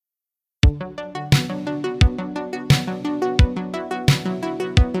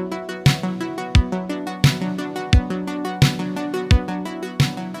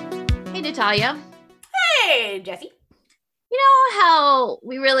Natalia. Hey, Jesse. You know how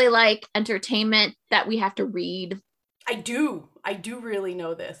we really like entertainment that we have to read? I do really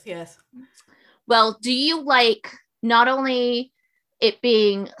know this, yes. Well, do you like not only it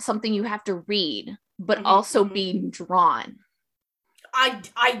being something you have to read, but also being drawn?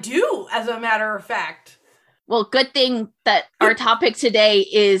 I do, as a matter of fact. Well, good thing that our topic today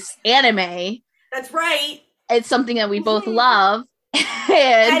is anime. That's right. It's something that we both love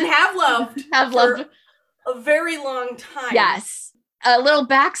and have loved for a very long time. Yes. A little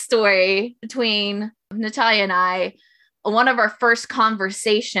backstory between Natalia and I. One of our first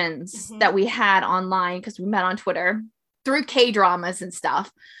conversations that we had online, because we met on Twitter through K-dramas and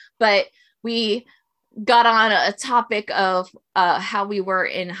stuff, but we got on a topic of how we were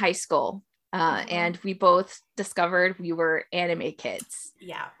in high school, and we both discovered we were anime kids.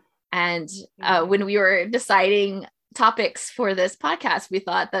 Yeah. And when we were deciding topics for this podcast, we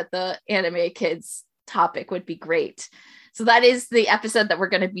thought that the anime kids topic would be great. So that is the episode that we're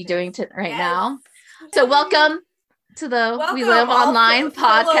going to be doing right now. So welcome to the We Live Online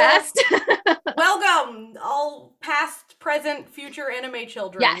podcast. Welcome, all past, present, future anime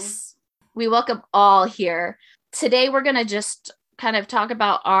children. Yes, we welcome all here. Today we're going to just kind of talk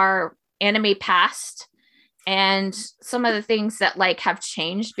about our anime past and some of the things that have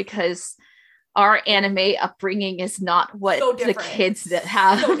changed, because our anime upbringing is not what the kids that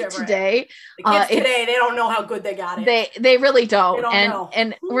have today. The kids today, they don't know how good they got it. They really don't. They don't know.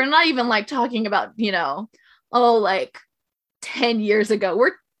 And we're not even talking about, 10 years ago.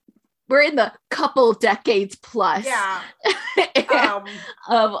 We're in the couple decades plus of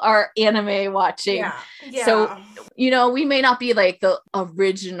our anime watching. Yeah. So, we may not be like the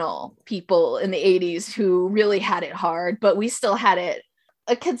original people in the 80s who really had it hard, but we still had it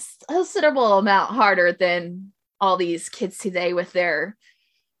a considerable amount harder than all these kids today with their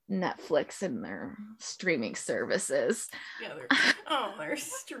Netflix and their streaming services. Yeah, their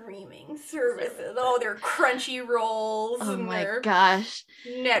streaming services. Oh, their Crunchyrolls. Oh my gosh.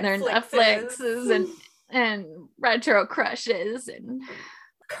 Their Netflixes and Retro Crushes and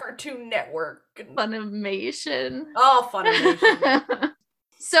Cartoon Network and Funimation. Oh, Funimation.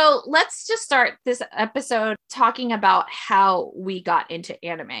 So let's just start this episode talking about how we got into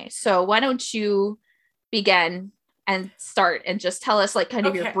anime. So why don't you begin and start and just tell us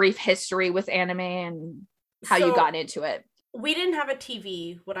your brief history with anime and how you got into it. We didn't have a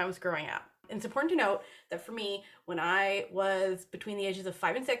TV when I was growing up. And it's important to note that for me, when I was between the ages of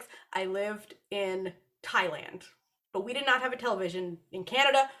 5 and 6, I lived in Thailand. But we did not have a television in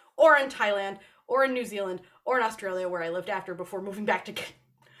Canada or in Thailand or in New Zealand or in Australia, where I lived before moving back to Canada.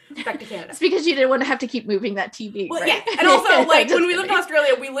 It's because you didn't want to have to keep moving that TV. Well, right? Yeah, and also when we lived in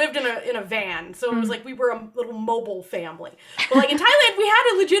Australia, we lived in a van, so it was we were a little mobile family. But in Thailand, we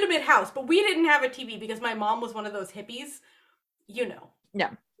had a legitimate house, but we didn't have a TV because my mom was one of those hippies, Yeah,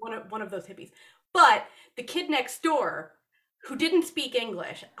 one of those hippies. But the kid next door, who didn't speak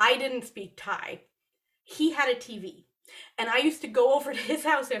English, I didn't speak Thai, he had a TV, and I used to go over to his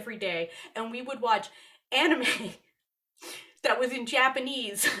house every day, and we would watch anime that was in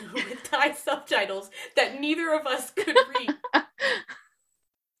Japanese with Thai subtitles that neither of us could read.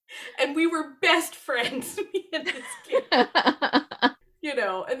 And we were best friends, me and this kid. And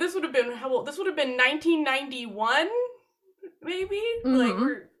this would have been, how old? This would have been 1991, maybe?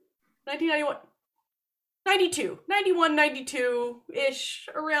 We're 1991. 92-ish,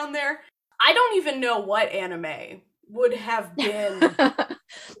 around there. I don't even know what anime would have been.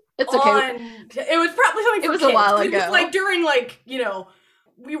 It's okay. It was probably something for kids. It was a while ago. It was during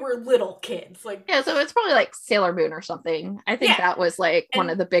we were little kids. So it's probably Sailor Moon or something. I think that was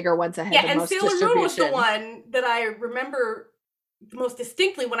one of the bigger ones that had the most distribution. Sailor Moon was the one that I remember most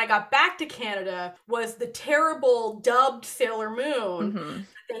distinctly when I got back to Canada, was the terrible dubbed Sailor Moon that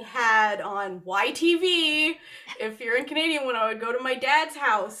they had on YTV. If you're in Canadian, when I would go to my dad's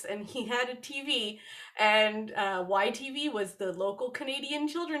house and he had a TV, and YTV was the local Canadian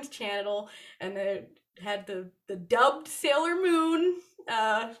children's channel, and they had the dubbed Sailor Moon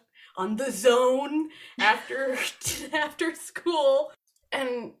on the Zone after school,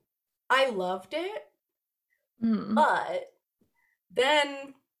 and I loved it. But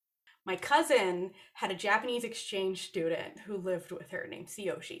then my cousin had a Japanese exchange student who lived with her named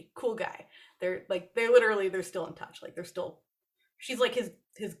Tsuyoshi. Cool guy. They're still in touch. She's his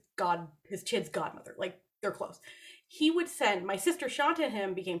kid's godmother. They're close. He would send, my sister Shanta and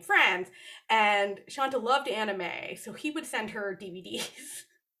him became friends, and Shanta loved anime, so he would send her DVDs.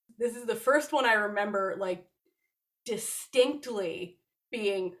 This is the first one I remember distinctly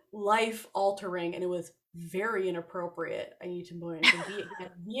being life altering, and it was very inappropriate. I need to point to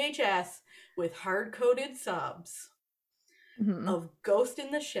VHS with hard-coded subs of Ghost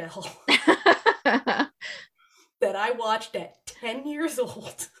in the Shell that I watched at 10 years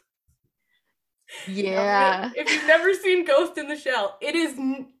old. Yeah. Now, if you've never seen Ghost in the Shell, it is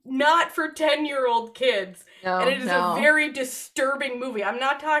not for 10-year-old kids. No, and it is a very disturbing movie. I'm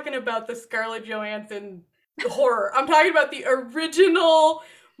not talking about the Scarlett Johansson horror. I'm talking about the original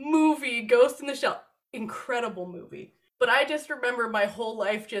movie, Ghost in the Shell. Incredible movie. But I just remember my whole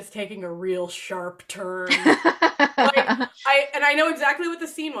life just taking a real sharp turn. I know exactly what the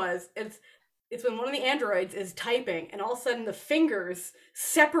scene was. It's when one of the androids is typing, and all of a sudden the fingers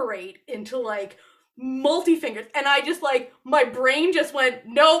separate into like multi-fingers, and I just like my brain just went,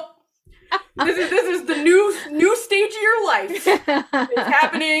 nope. This is the new stage of your life. It's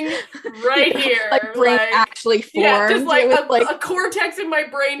happening right here. Like brain actually formed. Yeah, just like a cortex in my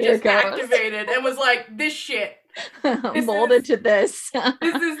brain just activated and was like, this shit. Molded to this.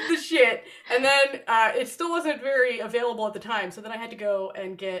 This is the shit. And then it still wasn't very available at the time, so then I had to go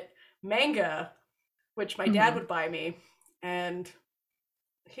and get manga, which my dad would buy me, and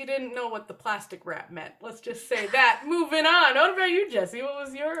he didn't know what the plastic wrap meant. Let's just say that. Moving on. What about you, Jessie? What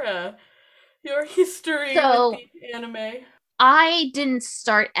was your history with the anime? I didn't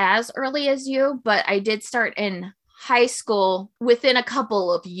start as early as you, but I did start in high school within a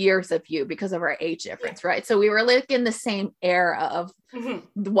couple of years of you because of our age difference, right? So we were like in the same era of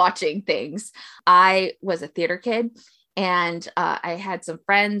watching things. I was a theater kid, and I had some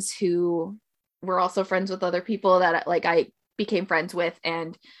friends who were also friends with other people that like I became friends with,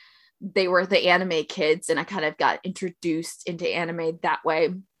 and they were the anime kids, and I kind of got introduced into anime that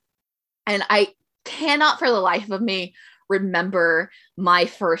way. And I cannot for the life of me remember my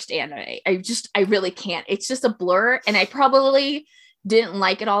first anime. I really can't. It's just a blur, and I probably didn't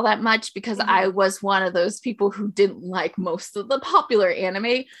like it all that much because I was one of those people who didn't like most of the popular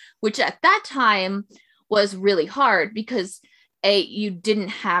anime, which at that time was really hard because you didn't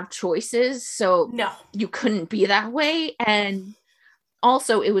have choices, so you couldn't be that way, and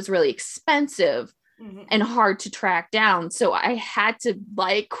also it was really expensive and hard to track down, so I had to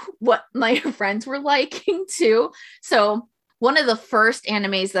like what my friends were liking too. So one of the first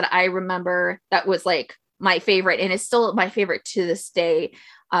animes that I remember that was like my favorite, and it's still my favorite to this day,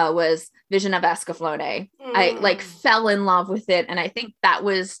 was Vision of Escaflowne. I like fell in love with it, and I think that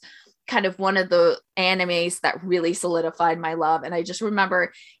was kind of one of the animes that really solidified my love. And I just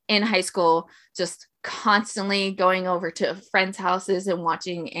remember in high school just constantly going over to friends' houses and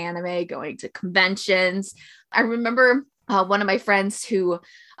watching anime, going to conventions. I remember one of my friends who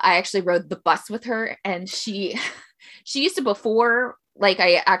I actually rode the bus with her, and she used to, before like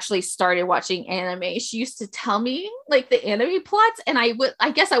I actually started watching anime, she used to tell me like the anime plots, and I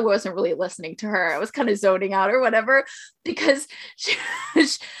guess I wasn't really listening to her. I was kind of zoning out or whatever, because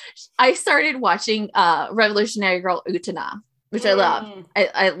I started watching Revolutionary Girl Utena, which I love.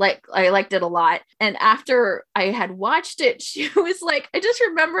 I liked it a lot. And after I had watched it, she was like, I just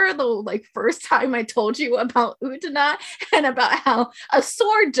remember the like first time I told you about Utena and about how a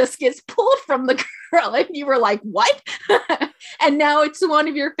sword just gets pulled from the girl, and you were like, what? And now it's one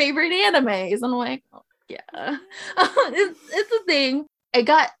of your favorite animes. And I'm like, oh, yeah. It's a thing. I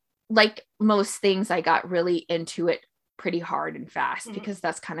got, like most things, I got really into it pretty hard and fast because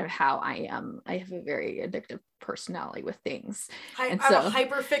that's kind of how I am. I have a very addictive personality with things. I'm a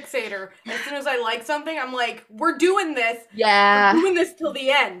hyper fixator. As soon as I like something, I'm like, we're doing this. Yeah. We're doing this till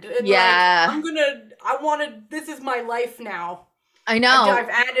the end. And like, this is my life now. I know. I've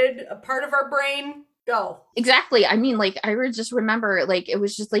added a part of our brain. Go. Exactly. I mean, like, I just remember, like, it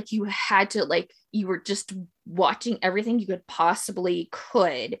was just like you had to, like, you were just watching everything you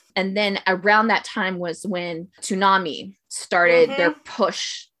could. And then around that time was when Toonami started their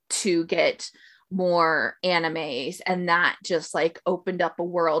push to get more animes, and that just like opened up a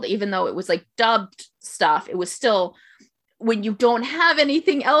world. Even though it was like dubbed stuff, it was still, when you don't have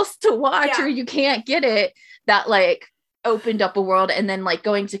anything else to watch or you can't get it, that like opened up a world. And then like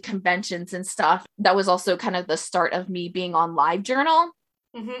going to conventions and stuff, that was also kind of the start of me being on LiveJournal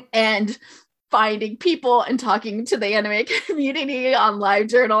and finding people and talking to the anime community on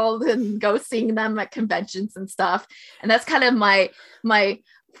LiveJournal and go seeing them at conventions and stuff. And that's kind of my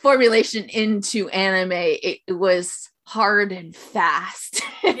formulation into anime. It was hard and fast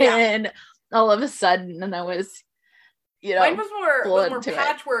and all of a sudden, and I was, mine was more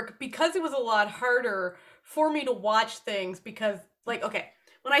patchwork because it was a lot harder for me to watch things, because like, okay,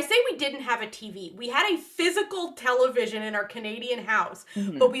 when I say we didn't have a TV, we had a physical television in our Canadian house,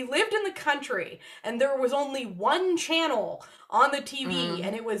 Mm-hmm. but we lived in the country and there was only one channel on the TV,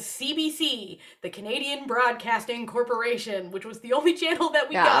 and it was CBC, the Canadian Broadcasting Corporation, which was the only channel that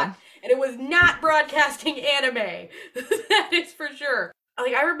we got, and it was not broadcasting anime. That is for sure.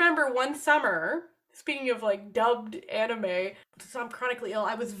 Like, I remember one summer, speaking of like dubbed anime, so I'm chronically ill.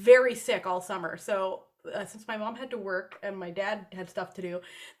 I was very sick all summer, so since my mom had to work and my dad had stuff to do,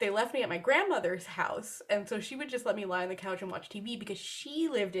 they left me at my grandmother's house, and so she would just let me lie on the couch and watch TV because she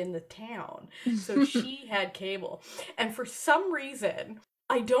lived in the town, so she had cable. And for some reason,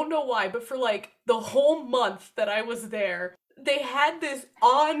 I don't know why, but for like the whole month that I was there, they had this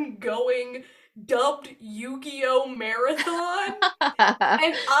ongoing dubbed Yu-Gi-Oh marathon.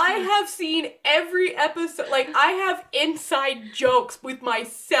 And I have seen every episode. Like, I have inside jokes with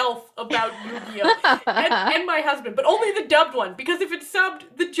myself about Yu-Gi-Oh! and my husband, but only the dubbed one, because if it's subbed,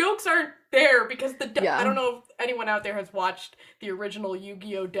 the jokes aren't there, because I don't know if anyone out there has watched the original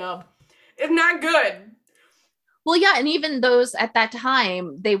Yu-Gi-Oh! Dub. It's not good. Well, yeah, and even those at that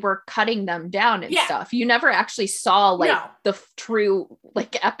time, they were cutting them down and stuff. You never actually saw like the true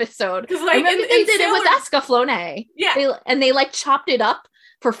like episode. Because like they did it with Escaflowne. Yeah, they like chopped it up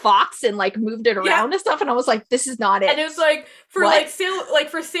for Fox and like moved it around and stuff, and I was like, this is not it. And it was like for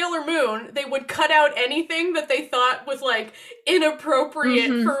for Sailor Moon, they would cut out anything that they thought was like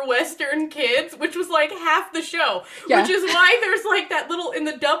inappropriate for Western kids, which was like half the show. Which is why there's like that little in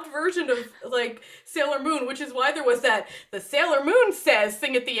the dubbed version of like Sailor Moon, which is why there was that the Sailor Moon says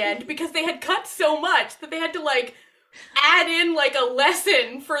thing at the end, because they had cut so much that they had to like add in like a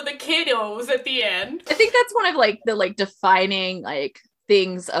lesson for the kiddos at the end. I think that's one of like the like defining like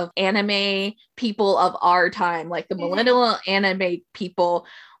things of anime people of our time, like the millennial anime people,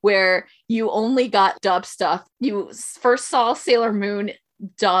 where you only got dubbed stuff. You first saw Sailor Moon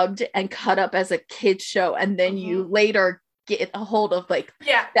dubbed and cut up as a kid show, and then you later get a hold of like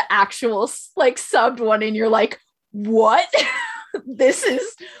the actual like subbed one, and you're like, what? This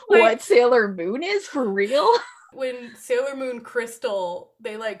is like, what Sailor Moon is for real? When Sailor Moon Crystal,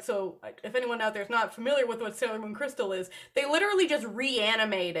 they like, so if anyone out there is not familiar with what Sailor Moon Crystal is, they literally just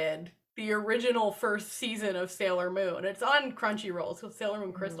reanimated the original first season of Sailor Moon. It's on Crunchyroll, so Sailor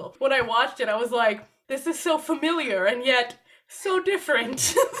Moon Crystal. When I watched it, I was like, this is so familiar and yet so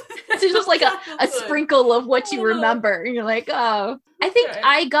different. It's just like a sprinkle of what you remember. And you're like, oh. I think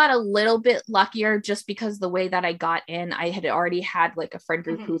I got a little bit luckier just because the way that I got in, I had already had like a friend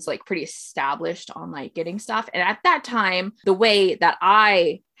group who's like pretty established on like getting stuff. And at that time, the way that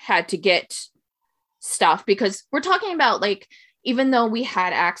I had to get stuff, because we're talking about like, even though we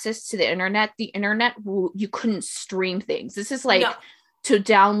had access to the internet, you couldn't stream things. This is like to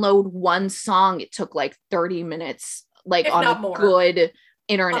download one song, it took like 30 minutes, like if on a good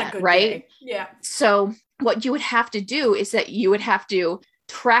internet, on a good right? Day. Yeah. So what you would have to do is that you would have to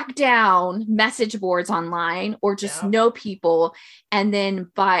track down message boards online or just know people, and then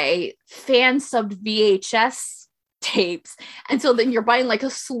buy fan subbed VHS tapes. And so then you're buying like a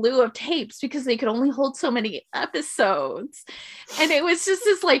slew of tapes because they could only hold so many episodes. And it was just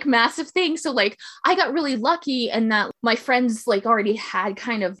this like massive thing. So like I got really lucky in that my friends like already had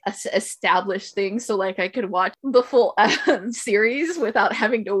kind of established things. So like I could watch the full series without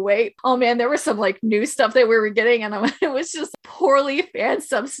having to wait. Oh man, there was some like new stuff that we were getting, and it was just poorly fan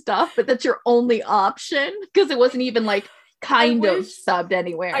sub stuff, but that's your only option because it wasn't even like kind of subbed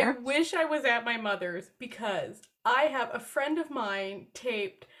anywhere. I wish I was at my mother's, because I have a friend of mine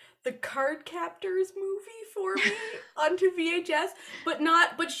taped the Card Captors movie for me onto VHS,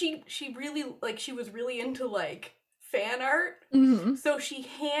 but she really like, she was really into like fan art. So she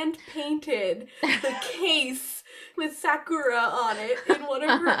hand painted the case with Sakura on it in one of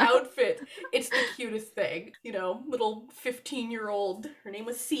her outfits. It's the cutest thing, you know, little 15-year-old. Her name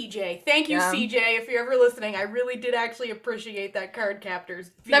was CJ. Thank you, CJ, if you're ever listening. I really did actually appreciate that Card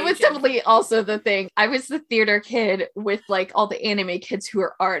Captors VHS. That was definitely also the thing. I was the theater kid with like all the anime kids who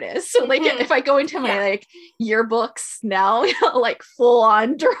are artists. So like if I go into my like yearbooks now, like full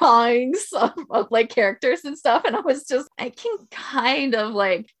on drawings of like characters and stuff, and I can kind of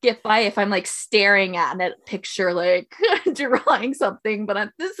like get by if I'm like staring at a picture like drawing something,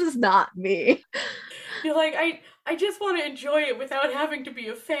 but this is not me. You're like, I just want to enjoy it without having to be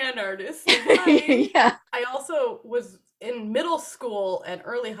a fan artist. I also was in middle school and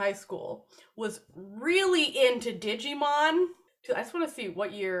early high school, was really into Digimon. I just want to see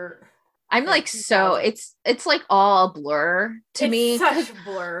what year. I'm like, so it's like all a blur to me. It's such a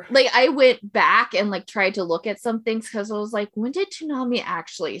blur. Like I went back and like tried to look at some things because I was like, when did Toonami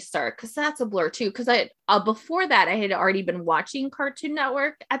actually start? Because that's a blur too. Because I before that I had already been watching Cartoon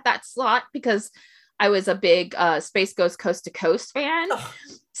Network at that slot because I was a big Space Ghost Coast to Coast fan. Ugh.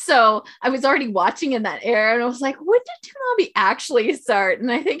 So I was already watching in that era and I was like, when did Toonami actually start?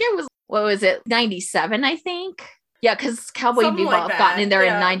 And I think it was, what was it, 97, I think. Yeah, because Cowboy Bebop like gotten in there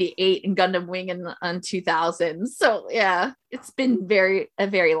in 98 and Gundam Wing in 2000. So yeah, it's been a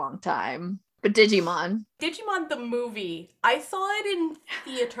very long time. But Digimon the movie, I saw it in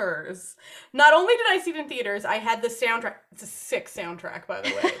theaters. Not only did I see it in theaters, I had the soundtrack. It's a sick soundtrack, by the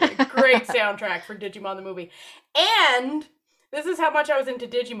way. Like, great soundtrack for Digimon the movie. And this is how much I was into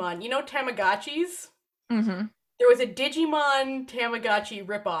Digimon. You know Tamagotchis? Mm-hmm. There was a Digimon Tamagotchi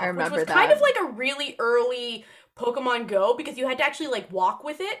ripoff, which was kind of like a really early Pokemon Go, because you had to actually like walk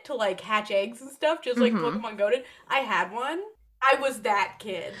with it to like hatch eggs and stuff, just like Pokemon Go did. I had one. I was that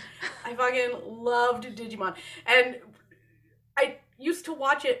kid. I fucking loved Digimon. And I used to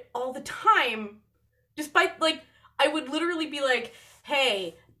watch it all the time, despite like, I would literally be like,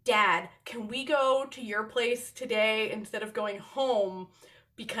 hey, Dad, can we go to your place today instead of going home?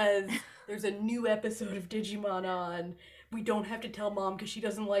 Because there's a new episode of Digimon on. We don't have to tell Mom because she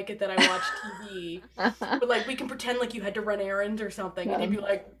doesn't like it that I watch TV. But like, we can pretend like you had to run errands or something. Yeah. And he'd be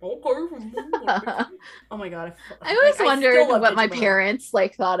like, okay. Oh my God. I always wondered what my parents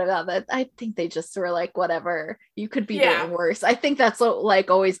like thought about that. I think they just were like, whatever, you could be doing worse. I think that's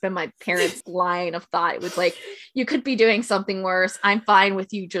like always been my parents' line of thought. It was like, you could be doing something worse. I'm fine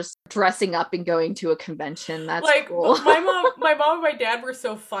with you just dressing up and going to a convention. That's like, cool. my mom and my dad were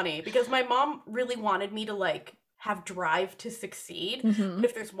so funny because my mom really wanted me to like have drive to succeed. But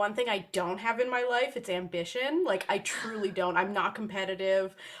if there's one thing I don't have in my life, it's ambition. Like, I truly don't. I'm not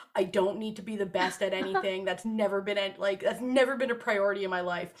competitive. I don't need to be the best at anything. That's never been a priority in my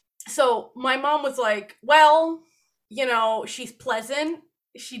life. So my mom was like, well, you know, she's pleasant.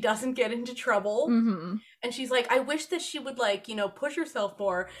 She doesn't get into trouble. And she's like, I wish that she would like, you know, push herself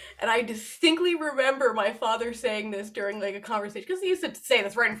more. And I distinctly remember my father saying this during like a conversation, because he used to say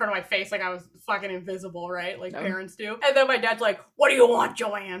this right in front of my face like I was fucking invisible, right? Like parents do. And then my dad's like, what do you want,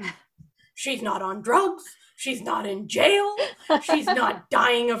 Joanne? She's not on drugs. She's not in jail. She's not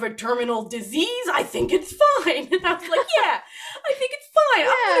dying of a terminal disease. I think it's fine. And I was like, yeah, I think it's fine.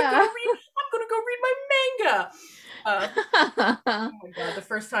 I'm gonna go read my manga. Oh my God, the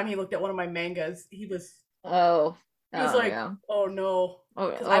first time he looked at one of my mangas, he was like, oh no.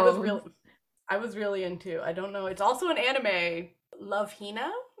 Because I was really into, I don't know, it's also an anime, Love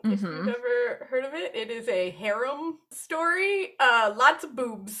Hina, if you've ever heard of it. It is a harem story, lots of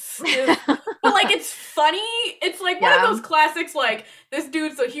boobs. But like, it's funny. It's like one of those classics, like, this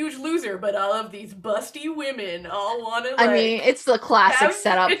dude's a huge loser, but all of these busty women all want to like, I mean, it's the classic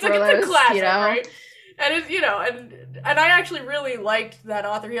setup for those, it's a classic, you know? Right? And it's, you know, and I actually really liked that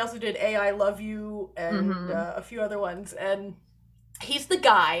author. He also did I Love You and a few other ones. And he's the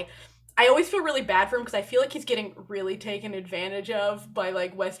guy. I always feel really bad for him because I feel like he's getting really taken advantage of by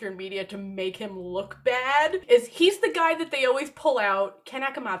like Western media to make him look bad. He's the guy that they always pull out. Ken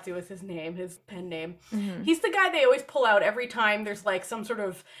Akamatsu is his name, his pen name. He's the guy they always pull out every time there's like some sort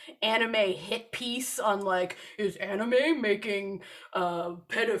of anime hit piece on like, is anime making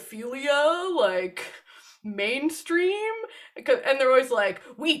pedophilia like mainstream? And they're always like,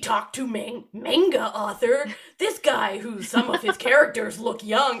 we talked to manga author, this guy who some of his characters look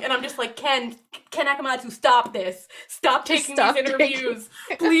young. And I'm just like, Ken Akamatsu, stop this. Stop taking these interviews.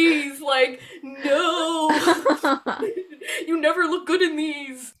 Please, like, no. You never look good in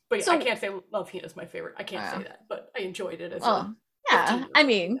these. But yeah, so, I can't say Love Hina is my favorite. I can't say that, but I enjoyed it as well. Yeah, I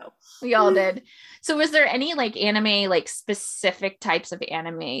mean, we all did. So was there any like anime, like specific types of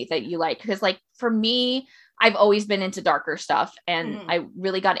anime that you like? Because like for me, I've always been into darker stuff and I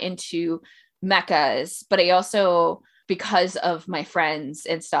really got into mechas, but I also, because of my friends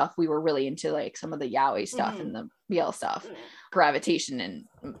and stuff, we were really into like some of the yaoi stuff and the BL stuff, Gravitation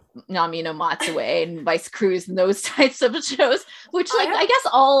and Nami no Matsue and Vice Cruise and those types of shows, which like I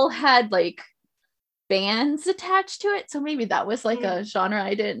guess all had like bands attached to it, so maybe that was like a genre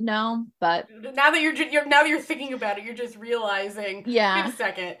I didn't know. But now that you're thinking about it, you're just realizing, wait a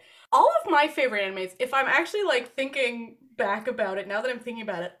second, all of my favorite animes, if I'm actually like thinking back about it, now that I'm thinking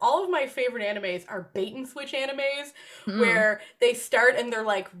about it, all of my favorite animes are bait and switch animes where they start and they're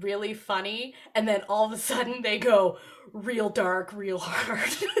like really funny and then all of a sudden they go real dark, real hard.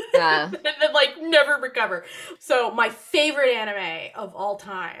 And then like never recover. So my favorite anime of all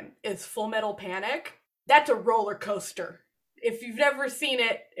time is Full Metal Panic. That's a roller coaster. If you've never seen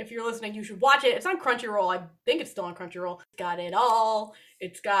it, if you're listening, you should watch it. It's on Crunchyroll. I think it's still on Crunchyroll. It's got it all.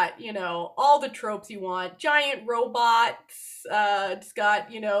 It's got, all the tropes you want. Giant robots. It's got,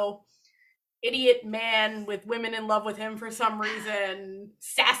 idiot man with women in love with him for some reason.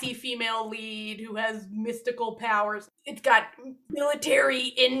 Sassy female lead who has mystical powers. It's got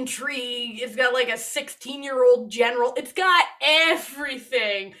military intrigue. It's got like a 16-year-old general. It's got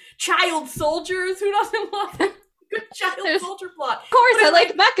everything. Child soldiers. Who doesn't love it? Good child soldier plot. Of course, I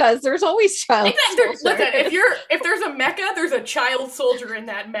like mechas. There's always child soldiers. Listen, if there's a mecha, there's a child soldier in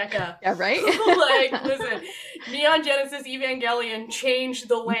that mecha. Yeah, right? Listen, Neon Genesis Evangelion changed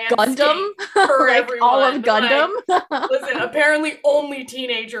the landscape Gundam? for like everyone. all of Gundam? Listen, apparently only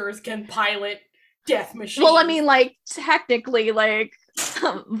teenagers can pilot death machines. Well, I mean, technically,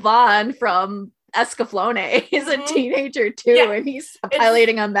 Vaughn from Escaflowne is a teenager too, and he's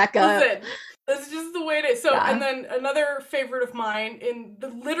piloting a mecha. Listen, that's just the way it is. So, and then another favorite of mine in the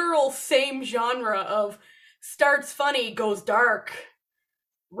literal same genre of starts funny, goes dark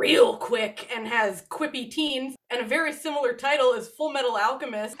real quick, and has quippy teens, and a very similar title is Full Metal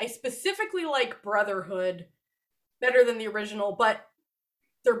Alchemist. I specifically like Brotherhood better than the original, but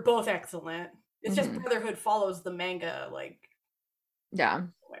they're both excellent. It's just Brotherhood follows the manga, yeah.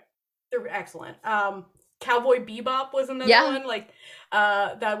 They're excellent. Cowboy Bebop was another one,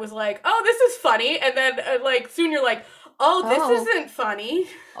 that was oh, this is funny, and then soon you're oh, this isn't funny.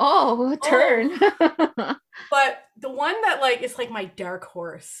 Oh, turn. But the one that is my dark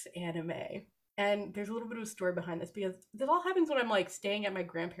horse anime, and there's a little bit of a story behind this because this all happens when I'm staying at my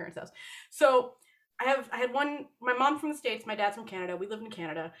grandparents' house. So I had my mom from the States, my dad's from Canada. We lived in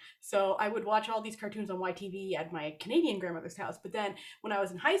Canada. So I would watch all these cartoons on YTV at my Canadian grandmother's house. But then when I was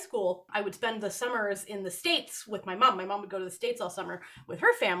in high school, I would spend the summers in the States with my mom. My mom would go to the States all summer with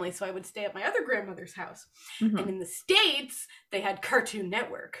her family. So I would stay at my other grandmother's house. And in the States, they had Cartoon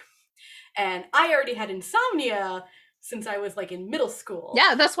Network. And I already had insomnia since I was in middle school.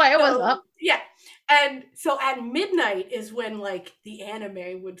 Yeah, that's why I was up. Yeah. And so at midnight is when the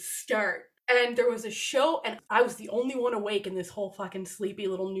anime would start. And there was a show, and I was the only one awake in this whole fucking sleepy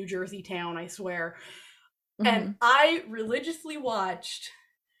little New Jersey town, I swear. And I religiously watched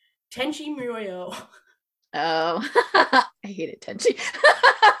Tenchi Muyo. Oh, I hated Tenchi.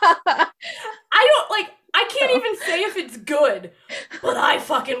 I can't even say if it's good, but I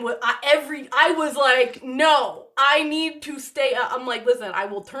fucking was, I was no, I need to stay up. I'm listen, I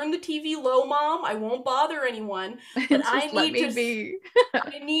will turn the TV low, Mom. I won't bother anyone, but I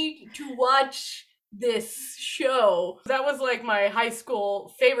need to watch this show. That was my high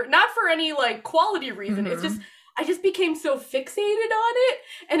school favorite, not for any quality reason. It's just, I just became so fixated on it,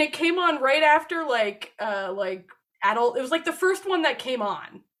 and it came on right after adult. It was the first one that came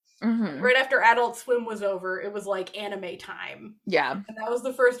on. Right after Adult Swim was over, it was anime time. Yeah. And that was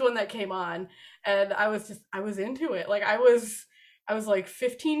the first one that came on. And I was into it. I was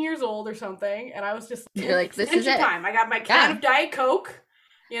 15 years old or something. And I was just, you're this is it. Time. I got my can of Diet Coke.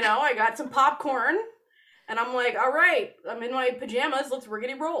 I got some popcorn. And I'm all right, I'm in my pajamas. Let's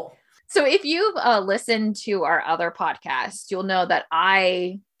riggedy roll. So if you've listened to our other podcast, you'll know that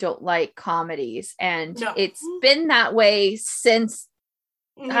I don't like comedies. And it's been that way since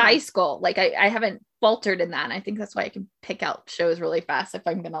high school. I haven't faltered in that, and I think that's why I can pick out shows really fast if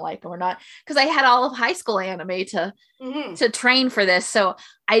I'm gonna like them or not, because I had all of high school anime to train for this, so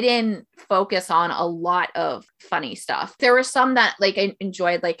I didn't focus on a lot of funny stuff. There were some that I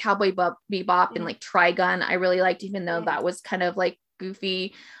enjoyed, like Cowboy Bebop and Trigun. I really liked, even though that was kind of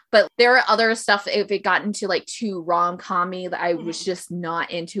goofy. But there are other stuff, if it got into too rom-com-y, that I was just not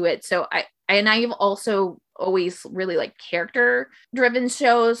into it. So I've also always really character driven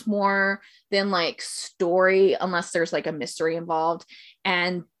shows more than story, unless there's a mystery involved,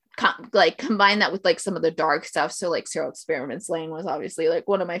 and combine that with some of the dark stuff. So Serial Experiments Lain was obviously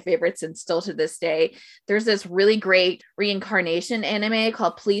one of my favorites, and still to this day. There's this really great reincarnation anime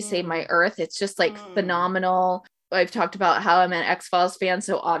called Please Save My Earth. It's just phenomenal. I've talked about how I'm an X-Files fan,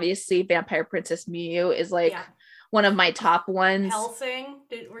 so obviously Vampire Princess Miyu is one of my top ones. Hellsing?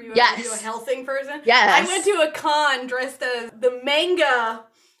 Were you a Hellsing person? Yes. I went to a con dressed as the manga,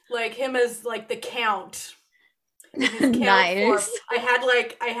 him as the Count. Nice. I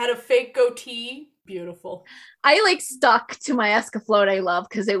had a fake goatee. Beautiful. I stuck to my Escaflowne love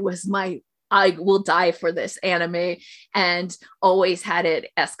because it was I will die for this anime, and always had it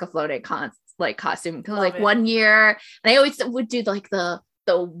Escaflowne costume. One year, and I always would do the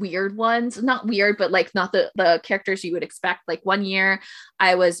weird ones, not weird, but not the characters you would expect. One year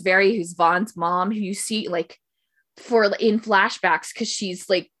I was Very, who's Vaughn's mom, who you see in flashbacks, because she's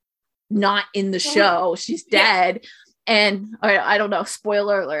not in the show, she's dead. And I don't know,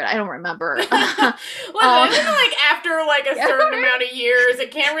 spoiler alert, I don't remember. Listen, isn't it like after like a certain amount of years,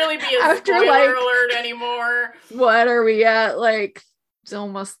 it can't really be a after spoiler like, alert anymore. What are we at? Like, it's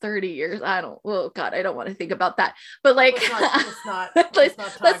almost 30 years. I don't, oh God, I don't want to think about that. But like, let's not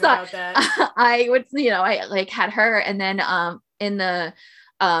talk about that. I would, I like had her, and then in the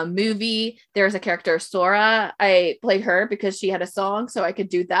movie, there's a character, Sora. I played her because she had a song, so I could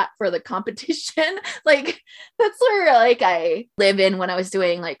do that for the competition. Like, that's where like I live in when I was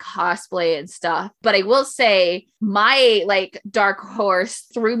doing like cosplay and stuff. But I will say my like dark horse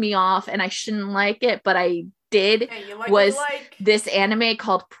threw me off, and I shouldn't like it, but I did, was this anime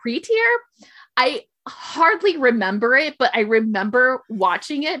called Pre-Tier. I hardly remember it, but I remember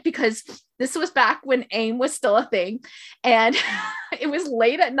watching it because this was back when AIM was still a thing, and it was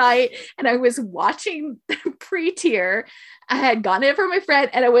late at night, and I was watching Pre-Tier. I had gotten it from my friend,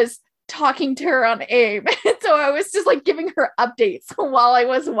 and I was talking to her on AIM, and so I was just like giving her updates while I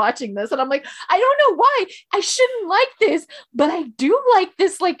was watching this, and I'm like, I don't know why I shouldn't like this, but I do like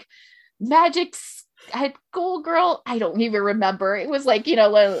this like magic Gold Girl. I don't even remember. It was like,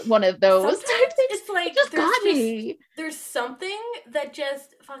 one of those. Sometimes it's like, it just got me. There's something that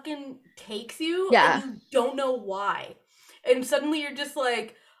just fucking takes you, yeah, and you don't know why. And suddenly you're just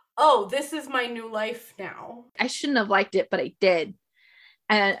like, oh, this is my new life now. I shouldn't have liked it, but I did.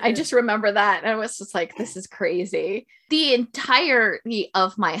 And I just remember that. And I was just like, this is crazy. The entirety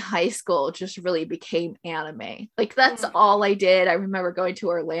of my high school just really became anime. Like, that's all I did. I remember going to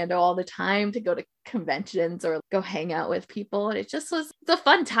Orlando all the time to go to conventions or go hang out with people. And it just was a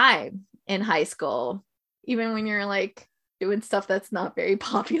fun time in high school, even when you're like doing stuff that's not very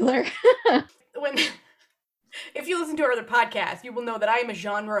popular. If you listen to our other podcast, you will know that I am a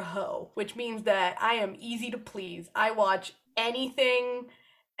genre hoe, which means that I am easy to please. I watch anything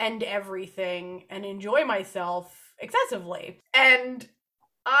and everything and enjoy myself excessively. And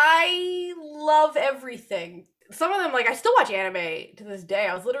I love everything. Some of them, like, I still watch anime to this day.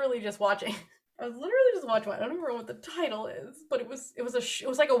 I was literally just watching one. I don't remember what the title is, but it was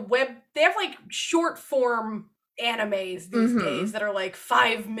like a web. They have like short form animes these days that are like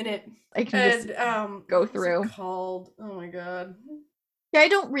 5 minute. I can just go through. What's it called? Oh my God. Yeah, I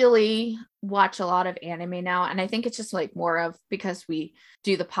don't really watch a lot of anime now. And I think it's just like more of because we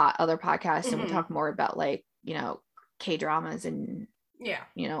do the other podcasts and we talk more about like, K-dramas and,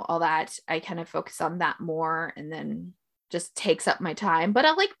 all that. I kind of focus on that more, and then just takes up my time. But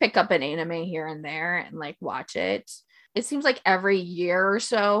I like pick up an anime here and there and like watch it. It seems like every year or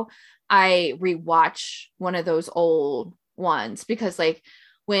so I rewatch one of those old ones, because like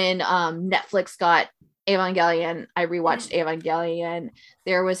when Netflix got Evangelion, I rewatched Evangelion.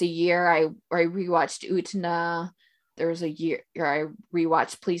 There was a year I rewatched Utena. There was a year I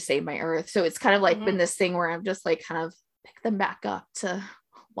rewatched Please Save My Earth. So it's kind of like been this thing where I'm just like kind of pick them back up to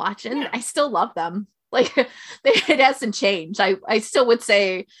watch, and I still love them. Like, it hasn't changed. I still would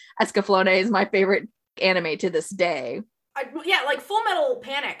say Escaflowne is my favorite anime to this day. Like Full Metal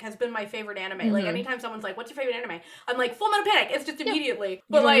Panic has been my favorite anime. Like, anytime someone's like, what's your favorite anime? I'm like, Full Metal Panic. It's just immediately.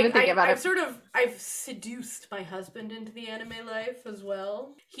 But like, I've seduced my husband into the anime life as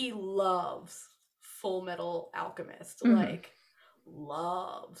well. He loves Full Metal Alchemist. Like,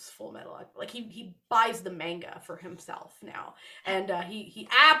 loves Full Metal. Like, he buys the manga for himself now. And he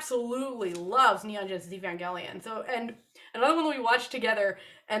absolutely loves Neon Genesis Evangelion. So, and another one that we watched together,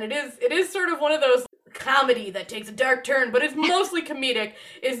 and it is sort of one of those comedy that takes a dark turn, but it's mostly comedic,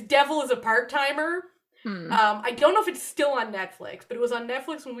 is Devil is a Part-Timer. I don't know if it's still on Netflix, but it was on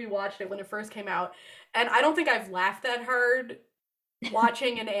Netflix when we watched it, when it first came out, and I don't think I've laughed that hard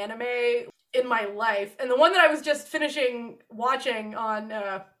watching an anime in my life. And the one that I was just finishing watching on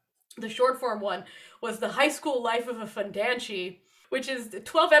the short form one was The High School Life of a Fundanshi, which is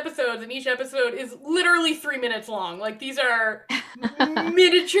 12 episodes, and each episode is literally 3 minutes long. Like, these are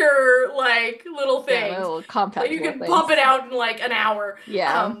miniature, like, little things. Little compact you can pump it out in, like, an hour.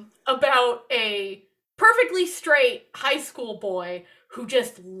 Yeah. About a perfectly straight high school boy who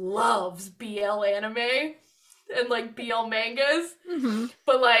just loves BL anime and, like, BL mangas.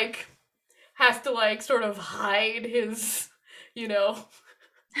 But, like, has to, like, sort of hide his,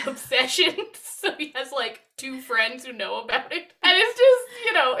 obsession. So he has like 2 friends who know about it, and it's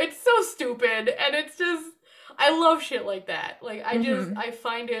just, it's so stupid, and it's just, I love shit like that. Like, I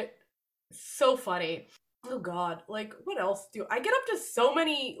find it so funny. Oh God, like, what else do I get up to? So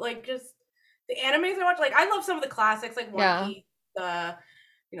many, like, just the animes I watch. Like, I love some of the classics, like One Piece,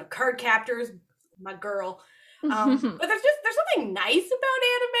 Card Captors, my girl. But there's something nice about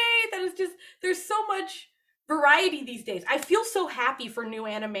anime that is just, there's so much variety these days. I feel so happy for new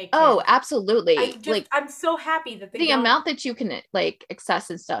anime kids. Oh, absolutely. I'm so happy that the amount that you can like access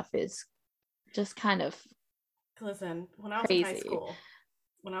and stuff is just kind of listen. When I was in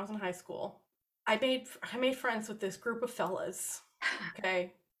high school, I made friends with this group of fellas.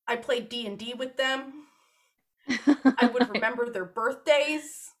 Okay, I played D&D with them. I would remember their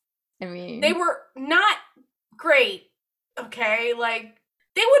birthdays. I mean, they were not great. Okay, like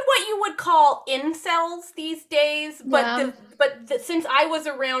they would what you would call incels these days, but since I was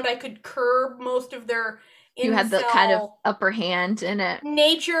around, I could curb most of their you had the kind of upper hand in it.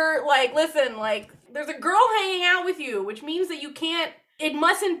 Nature, like, listen, like, there's a girl hanging out with you, which means that you can't, it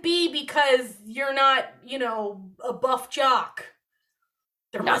mustn't be because you're not, you know, a buff jock.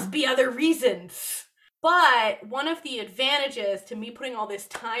 There must be other reasons. But one of the advantages to me putting all this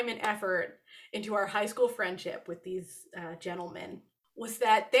time and effort into our high school friendship with these gentlemen was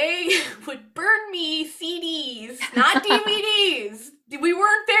that they would burn me CDs, not DVDs. We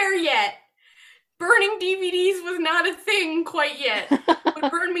weren't there yet. Burning DVDs was not a thing quite yet.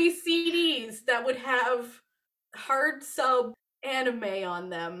 Would burn me CDs that would have hard sub anime on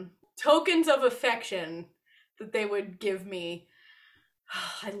them. Tokens of affection that they would give me.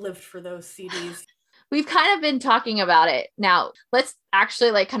 I lived for those CDs. We've kind of been talking about it. Now, let's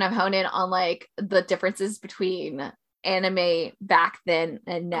actually like kind of hone in on like the differences between anime back then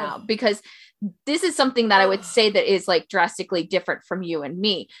and now, because this is something that I would say that is like drastically different from you and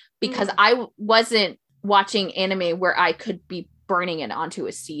me, because I wasn't watching anime where I could be burning it onto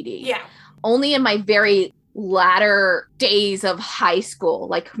a CD. Yeah. Only in my very latter days of high school,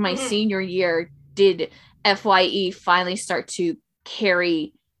 like my senior year, did FYE finally start to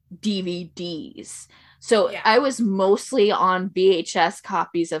carry DVDs. So I was mostly on VHS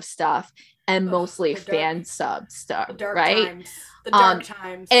copies of stuff and mostly fan sub stuff, the dark right? Times. The dark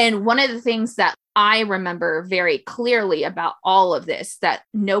times. And one of the things that I remember very clearly about all of this, that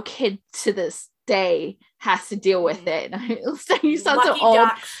no kid to this day has to deal with it. You sound Lucky so old.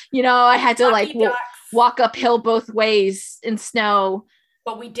 ducks. You know, I had to Lucky like walk uphill both ways in snow.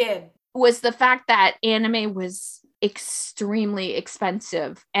 But we did. Was the fact that anime was extremely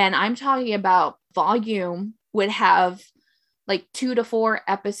expensive. And I'm talking about volume would have like 2 to 4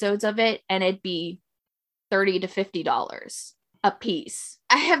 episodes of it, and it'd be $30 to $50 a piece.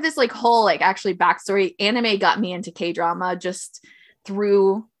 I have this like whole like actually backstory. Anime got me into K-drama just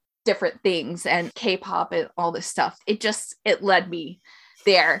through different things and K-pop and all this stuff. It led me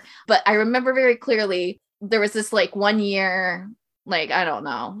there. But I remember very clearly there was this like one year, like, I don't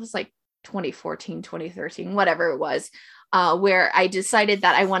know, it was like 2014, 2013, whatever it was, where I decided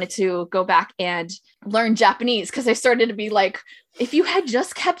that I wanted to go back and learn Japanese, because I started to be like, if you had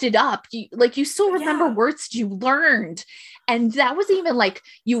just kept it up, you still remember words you learned. And that wasn't even like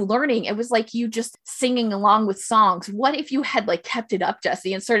you learning. It was like you just singing along with songs. What if you had like kept it up,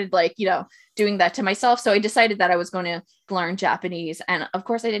 Jesse, and started like, you know, doing that to myself? So I decided that I was going to learn Japanese. And of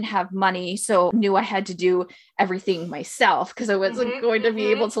course I didn't have money, so knew I had to do everything myself because I wasn't going to be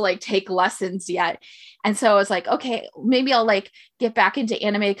able to like take lessons yet. And so I was like, okay, maybe I'll like get back into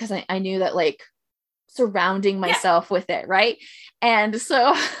anime, because I knew that like surrounding myself with it, right? And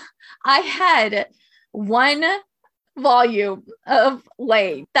so I had one volume of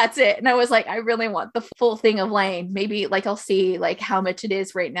Lane. That's it. And I was like, I really want the full thing of Lane. Maybe like I'll see like how much it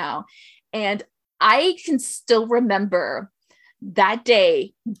is right now. And I can still remember that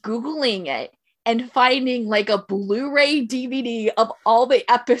day Googling it and finding like a Blu-ray DVD of all the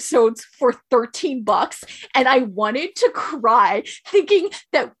episodes for $13. And I wanted to cry, thinking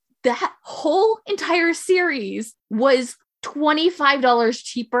that that whole entire series was $25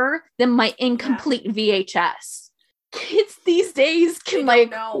 cheaper than my incomplete VHS. Kids these days can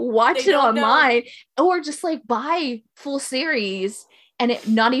like watch it online or just like buy full series and it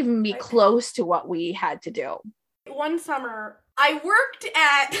not even be close to what we had to do. One summer, I worked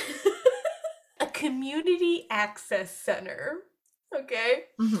at a community access center. Okay.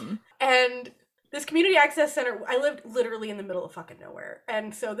 And this community access center, I lived literally in the middle of fucking nowhere.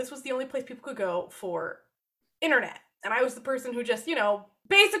 And so this was the only place people could go for internet. And I was the person who just, you know,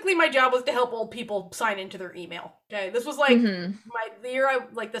 basically my job was to help old people sign into their email. Okay. This was like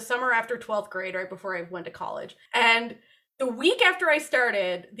the summer after 12th grade, right before I went to college. And the week after I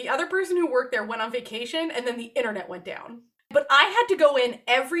started, the other person who worked there went on vacation and then the internet went down. But I had to go in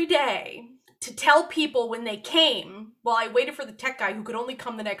every day to tell people when they came, while I waited for the tech guy who could only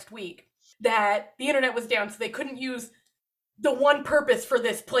come the next week, that the internet was down, so they couldn't use the one purpose for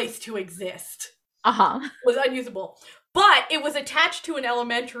this place to exist. Was unusable. But it was attached to an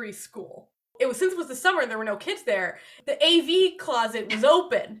elementary school. since it was the summer and there were no kids there, the AV closet was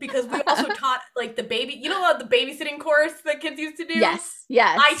open because we also taught like the babysitting course that kids used to do. Yes.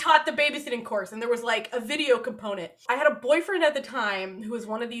 I taught the babysitting course, and there was like a video component. I had a boyfriend at the time who was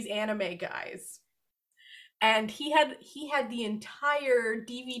one of these anime guys, and he had the entire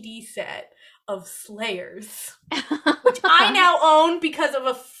DVD set of Slayers, which I now own because of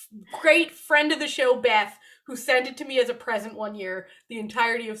a great friend of the show, Beth, who sent it to me as a present one year, the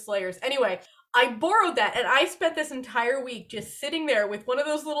entirety of Slayers. Anyway, I borrowed that, and I spent this entire week just sitting there with one of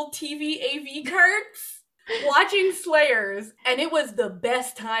those little TV AV carts, watching Slayers, and it was the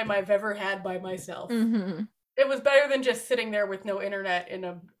best time I've ever had by myself. Mm-hmm. It was better than just sitting there with no internet in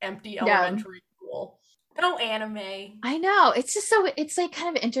an empty elementary school. No anime. I know. It's just it's like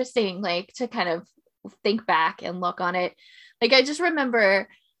kind of interesting, like to kind of think back and look on it. Like I just remember,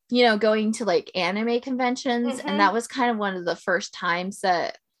 going to like anime conventions, and that was kind of one of the first times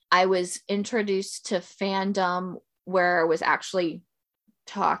that I was introduced to fandom where I was actually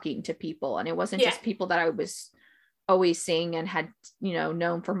talking to people, and it wasn't just people that I was always seeing and had,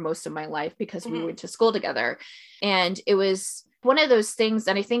 known for most of my life because we went to school together. And it was one of those things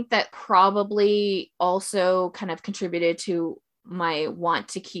that I think that probably also kind of contributed to my want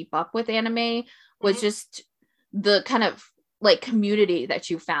to keep up with anime was just the kind of like community that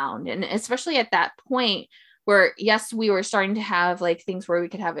you found. And especially at that point where, yes, we were starting to have like things where we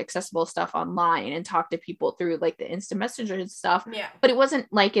could have accessible stuff online and talk to people through like the instant messenger and stuff, but it wasn't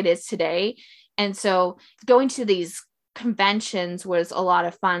like it is today. And so going to these conventions was a lot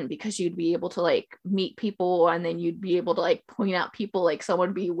of fun because you'd be able to like meet people, and then you'd be able to like point out people, like someone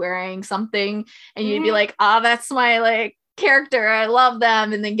would be wearing something and you'd be like, oh, that's my like character, I love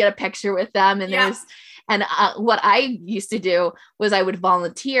them, and then get a picture with them. And what I used to do was I would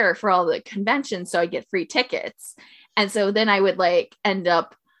volunteer for all the conventions so I get free tickets. And so then I would like end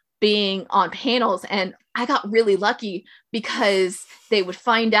up being on panels, and I got really lucky because they would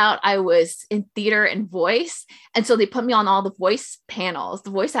find out I was in theater and voice. And so they put me on all the voice panels,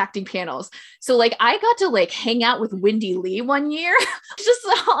 the voice acting panels. So like I got to like hang out with Wendy Lee one year, just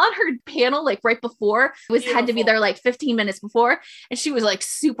on her panel, like right before had to be there like 15 minutes before. And she was like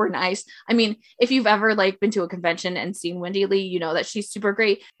super nice. I mean, if you've ever like been to a convention and seen Wendy Lee, you know that she's super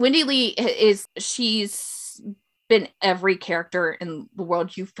great. Wendy Lee she's been every character in the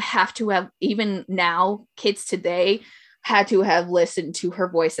world. You have to have, even now, kids today had to have listened to her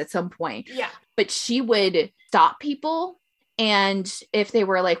voice at some point. Yeah. But she would stop people, and if they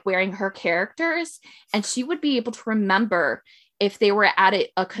were like wearing her characters, and she would be able to remember if they were at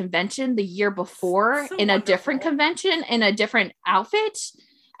a convention the year before in a different convention in a different outfit.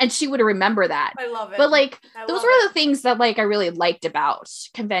 And she would remember that. I love it. But like, those were the things that like I really liked about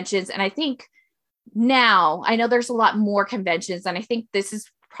conventions. And I think now I know there's a lot more conventions, and I think this is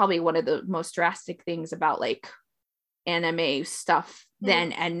probably one of the most drastic things about like anime stuff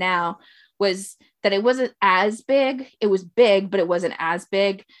then and now, was that it wasn't as big. It was big, but it wasn't as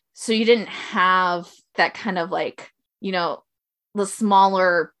big. So you didn't have that kind of like, the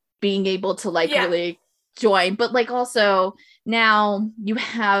smaller being able to like really join. But like also now you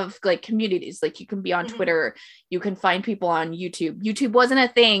have like communities, like you can be on Twitter, you can find people on YouTube wasn't a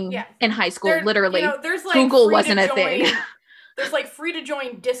thing in high school. Literally, there's like Google wasn't a thing. There's like free to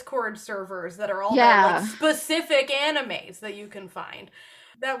join Discord servers that are all about like specific animes that you can find.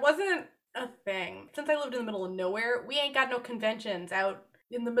 That wasn't a thing. Since I lived in the middle of nowhere, we ain't got no conventions out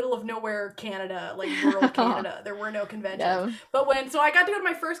in the middle of nowhere, Canada, like rural Canada. There were no conventions. But so I got to go to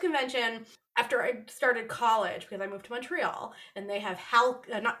my first convention after I started college, because I moved to Montreal, and they have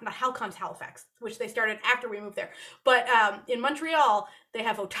not HalCon's Halifax, which they started after we moved there. But in Montreal, they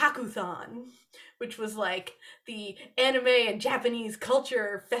have Otakuthon, which was like the anime and Japanese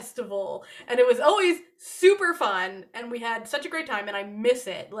culture festival. And it was always super fun, and we had such a great time, and I miss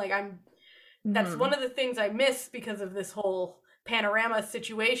it. Like that's one of the things I miss because of this whole panorama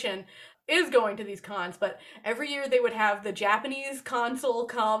situation, is going to these cons. But every year they would have the Japanese consul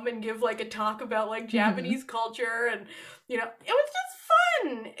come and give like a talk about like Japanese culture, and it was just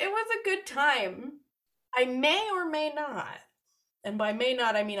fun. It was a good time. I may or may not, and by may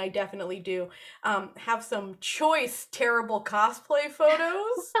not I mean I definitely do, have some choice terrible cosplay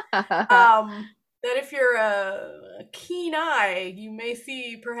photos that if you're a keen eye, you may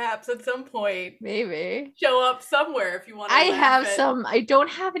see perhaps at some point. Maybe. Show up somewhere if you want to. I have some. I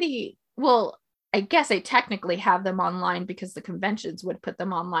don't have any. Well, I guess I technically have them online because the conventions would put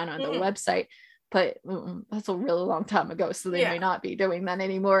them online on the website. But that's a really long time ago, so they may not be doing that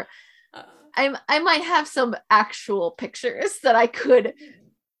anymore. I might have some actual pictures that I could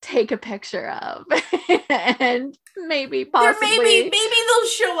take a picture of. And maybe possibly maybe they'll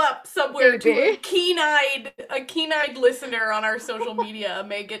show up somewhere to a keen-eyed listener on our social media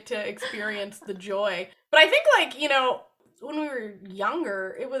may get to experience the joy. But I think, like, you know, when we were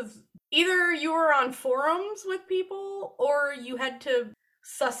younger, it was either you were on forums with people or you had to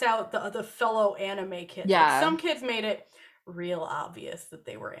suss out the fellow anime kids. Yeah. Like, some kids made it real obvious that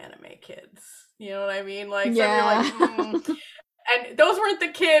they were anime kids. You know what I mean? Like, yeah. some you're like, and those weren't the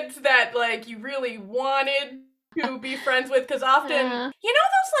kids that, like, you really wanted to be friends with, because often, you know,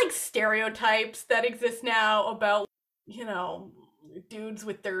 those, like, stereotypes that exist now about, you know, dudes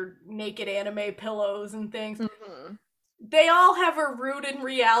with their naked anime pillows and things. Mm-hmm. They all have a root in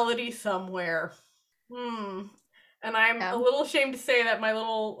reality somewhere. And I'm a little ashamed to say that my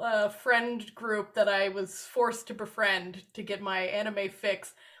little friend group that I was forced to befriend to get my anime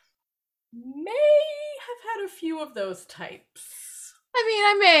fix may have had a few of those types. I mean,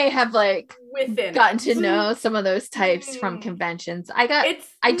 I may have, like, gotten to know some of those types from conventions. I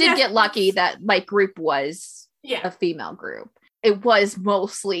did get lucky that my group was a female group. It was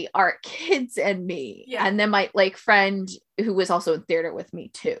mostly art kids and me. Yeah. And then my, like, friend who was also in theater with me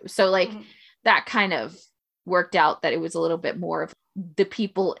too. So, like, that kind of worked out that it was a little bit more of the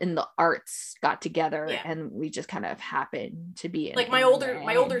people in the arts got together and we just kind of happened to be in like my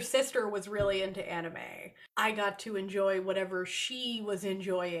older sister was really into anime. I got to enjoy whatever she was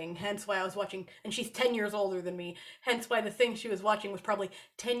enjoying, hence why I was watching, and she's 10 years older than me, hence why the thing she was watching was probably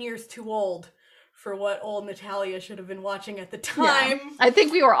 10 years too old for what old Natalia should have been watching at the time. Yeah. I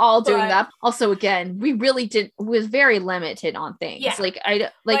think we were all doing that. Also, again, we really was very limited on things. Yeah. Like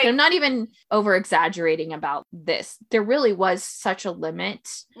I'm not even over exaggerating about this. There really was such a limit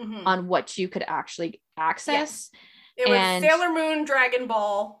on what you could actually access. Yeah. It was Sailor Moon, Dragon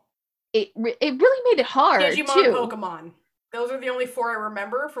Ball. It really made it hard. Digimon, too. Pokemon. Those are the only 4 I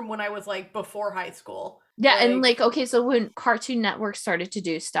remember from when I was, like, before high school. Yeah, and, like, okay, so when Cartoon Network started to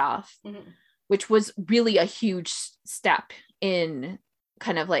do stuff, which was really a huge step in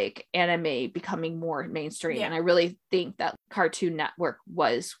kind of, like, anime becoming more mainstream. Yeah. And I really think that Cartoon Network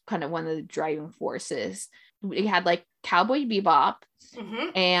was kind of one of the driving forces. We had, like, Cowboy Bebop,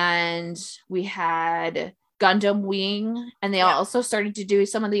 and we had Gundam Wing, and they also started to do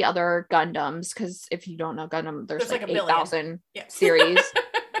some of the other Gundams, because if you don't know Gundam, there's like 8,000 series.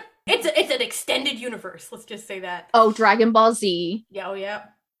 It's an extended universe, let's just say that. Oh, Dragon Ball Z. Yeah.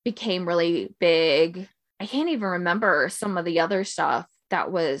 Became really big. I can't even remember some of the other stuff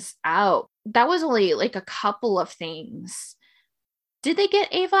that was out. That was only like a couple of things. Did they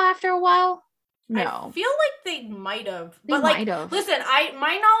get Ava after a while? No. I feel like they might have. But, like, listen,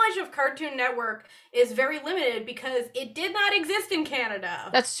 my knowledge of Cartoon Network is very limited because it did not exist in Canada.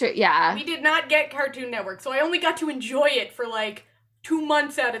 That's true, yeah. We did not get Cartoon Network, so I only got to enjoy it for, like, 2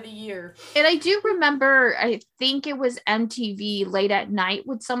 months out of the year. And I do remember, I think it was MTV late at night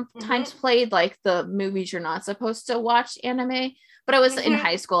would sometimes play, like, the movies you're not supposed to watch anime. But I was in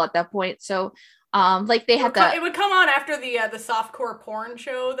high school at that point, so like they had it would come on after the softcore porn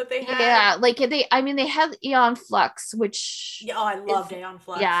show that they had. Yeah, like they had Aeon Flux, which I loved Aeon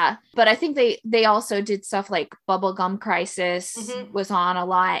Flux. Yeah, but I think they also did stuff like Bubblegum Crisis was on a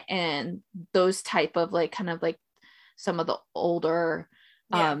lot, and those type of, like, kind of like some of the older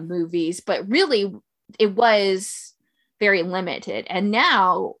movies, but really it was very limited. And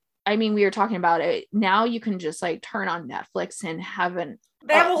now, I mean, we were talking about it, now you can just, like, turn on Netflix and have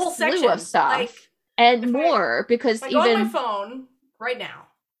they have a whole section of stuff, like, and more, because I go on my phone right now,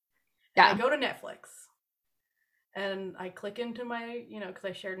 I go to Netflix and I click into my, because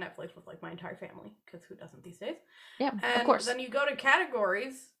I shared Netflix with, like, my entire family, because who doesn't these days? Yeah, and of course. Then you go to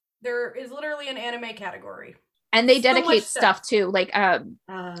categories, there is literally an anime category. And they dedicate stuff too. Like,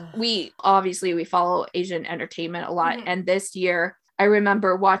 we follow Asian entertainment a lot. And this year I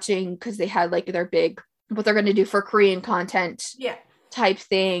remember watching, because they had, like, their big, what they're going to do for Korean content type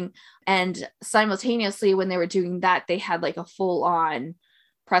thing. And simultaneously when they were doing that, they had, like, a full on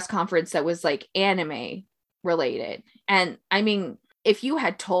press conference that was, like, anime related. And I mean, if you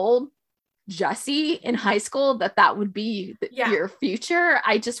had told Jesse in high school that would be your future,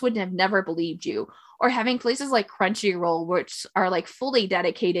 I just would have never believed you. Or having places like Crunchyroll, which are, like, fully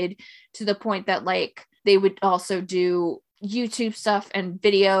dedicated to the point that, like, they would also do YouTube stuff and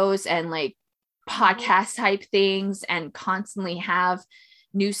videos and, like, podcast type things, and constantly have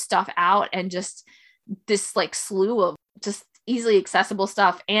new stuff out, and just this, like, slew of just easily accessible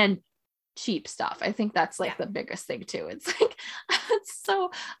stuff, and cheap stuff. I think that's like Yeah. the biggest thing too. It's like,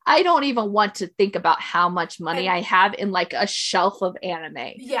 so I don't even want to think about how much money I have in like a shelf of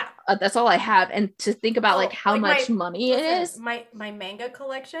anime. Yeah. That's all I have. And to think about like how like much money it is. My manga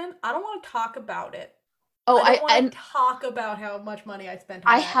collection, I don't want to talk about it. Oh, I don't want to talk about how much money I spent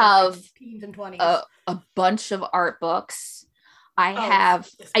on I have teens and 20s. A bunch of art books.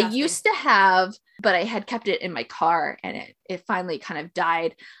 I used to have, but I had kept it in my car and it finally kind of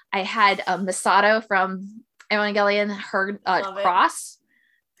died. I had Misato from Evangelion, her Cross.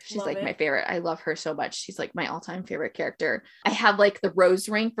 She's Love like it. my favorite. I love her so much. She's like my all-time favorite character. I have like the rose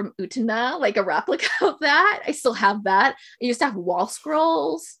ring from Utena, like a replica of that. I still have that. I used to have wall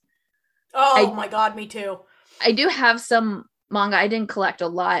scrolls. Oh my god, me too. I do have some manga. I didn't collect a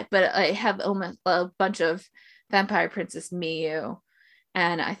lot, but I have almost a bunch of Vampire Princess Miyu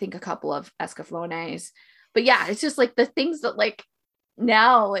and I think a couple of Escaflownes. But yeah, it's just like the things that like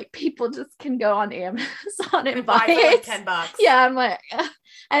now like people just can go on Amazon and buy it. Like $10. Yeah, I'm like, and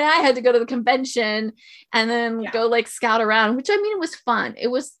I had to go to the convention and then go like scout around, which I mean, it was fun.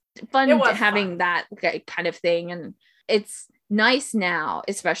 It was fun having that kind of thing. And it's nice now,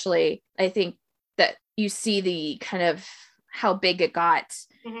 especially I think that you see the kind of how big it got.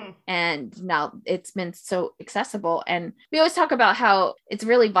 Mm-hmm. And now it's been so accessible. And we always talk about how it's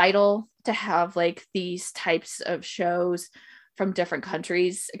really vital to have like these types of shows from different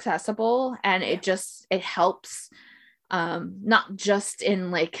countries accessible. And it helps not just in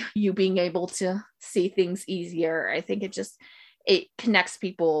like you being able to see things easier. I think it connects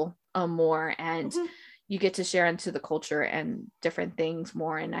people more and you get to share into the culture and different things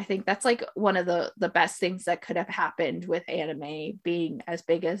more. And I think that's like one of the best things that could have happened with anime being as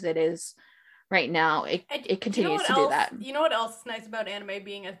big as it is right now. It continues to do that. You know what else is nice about anime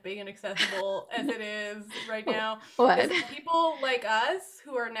being as big and accessible as it is right now? What? Is people like us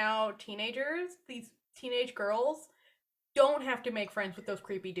who are now teenagers, these teenage girls, don't have to make friends with those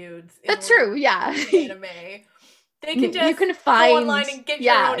creepy dudes. That's true, yeah. Anime. They can just go online and get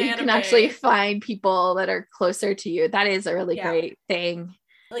your own anime. You can actually find people that are closer to you. That is a really great thing.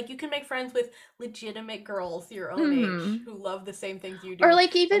 Like you can make friends with legitimate girls your own age who love the same things you do. Or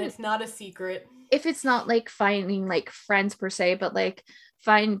like even it's not a secret. If it's not like finding like friends per se, but like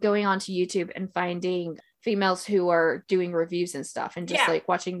going onto YouTube and finding females who are doing reviews and stuff and just like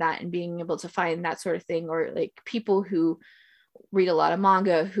watching that and being able to find that sort of thing, or like people who read a lot of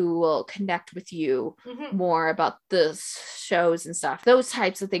manga who will connect with you more about the shows and stuff. Those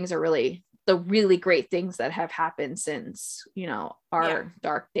types of things are really the really great things that have happened since, you know, our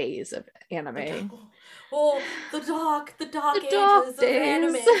dark days of anime. The dark ages of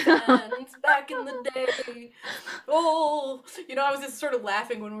anime fans back in the day. You know, I was just sort of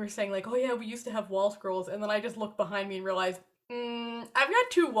laughing when we were saying like, oh yeah, we used to have wall scrolls, and then I just looked behind me and realized I've got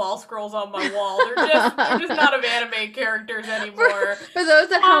 2 wall scrolls on my wall. They're just not of anime characters anymore. For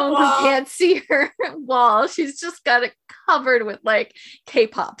those at home who can't see her wall, she's just got it covered with like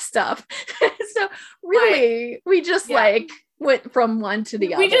K-pop stuff. So really, we just like went from one to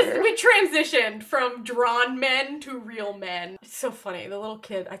the other. We transitioned from drawn men to real men. It's so funny. The little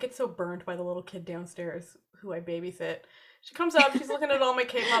kid, I get so burned by the little kid downstairs who I babysit. She comes up, she's looking at all my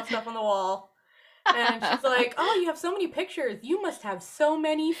K-pop stuff on the wall. And she's like, oh, you have so many pictures. You must have so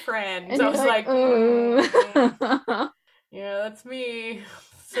many friends. And I was like, yeah, that's me.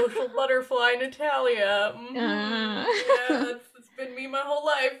 Social butterfly Natalia. Yeah, it's been me my whole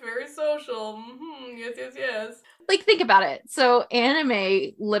life. Very social. Yes. Like, think about it. So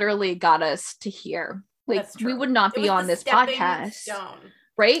anime literally got us to here. Like, we would not be on this podcast.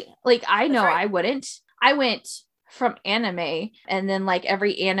 Right? Like, I know I wouldn't. I went from anime and then like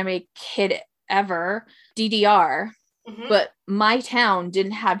every anime kid ever DDR, but my town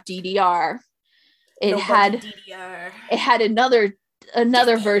didn't have DDR. It had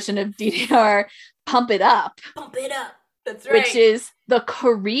another version of DDR, Pump It Up. That's right. Which is the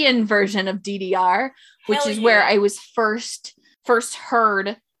Korean version of DDR, which is where I was first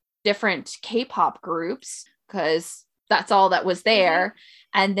heard different K-pop groups, because that's all that was there.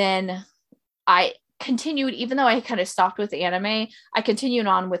 And then I continued, even though I kind of stopped with anime, I continued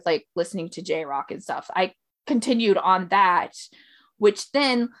on with like listening to J-rock and stuff. I continued on that, which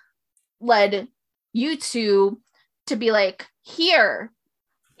then led YouTube to be like, here's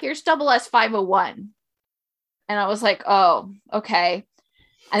Double S 501. And I was like, oh, okay.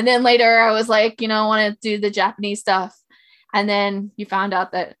 And then later I was like, you know, I want to do the Japanese stuff. And then you found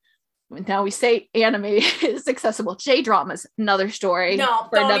out that now we say anime is accessible. J-dramas, another story. No,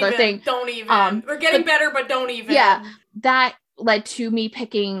 for another thing. Don't even. We're getting better, but don't even. Yeah, that led to me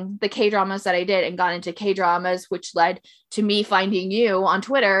picking the K-dramas that I did and got into K-dramas, which led to me finding you on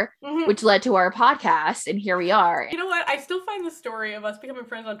Twitter, which led to our podcast, and here we are. You know what? I still find the story of us becoming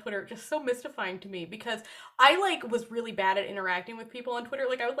friends on Twitter just so mystifying to me, because I like was really bad at interacting with people on Twitter.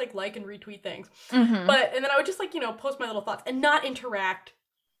 Like I would like and retweet things, but and then I would just like, you know, post my little thoughts and not interact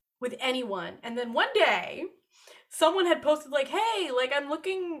with anyone. And then one day someone had posted like, hey, like I'm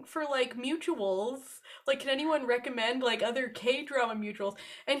looking for like mutuals. Like, can anyone recommend like other K-drama mutuals?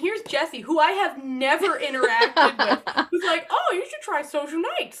 And here's Jessie, who I have never interacted with, who's like, oh, you should try Social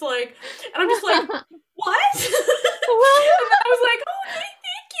Nights. Like, and I'm just like, what? And then I was like, oh,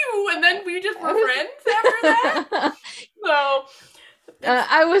 thank you. And then we just were friends after that. So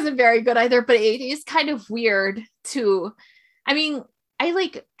I wasn't very good either, but it is kind of weird to, I mean, I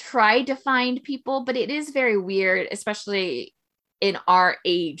like tried to find people, but it is very weird, especially in our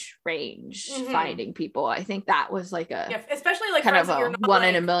age range, finding people. I think that was like especially like kind of a not, one like,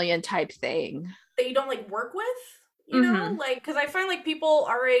 in a million type thing that you don't like work with, you know, like, because I find like people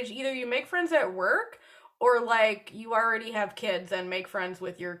our age, either you make friends at work or like you already have kids and make friends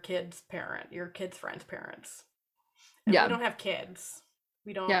with your kid's friend's parents. And we don't have kids.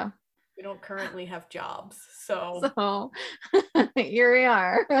 We don't currently have jobs, so here we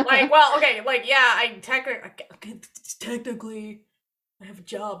are. Like, well, okay, like, yeah, I technically I have a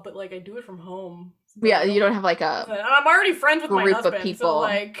job, but like I do it from home. Yeah, you don't have like and I'm already friends with my husband, of people. So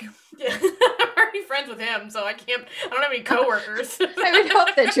like, yeah, I'm already friends with him, so I don't have any coworkers. I would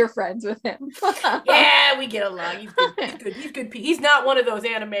hope that you're friends with him. Yeah, we get along. He's good. He's good. He's not one of those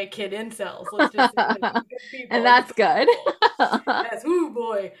anime kid incels. Let's just say that. And that's good. Yes, ooh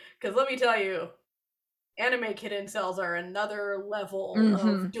boy. Because let me tell you, anime kid incels are another level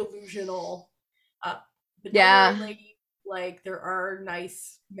of delusional. But yeah. Lady, like, there are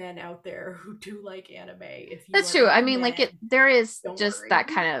nice men out there who do like anime. If you That's true. I mean, like there is just that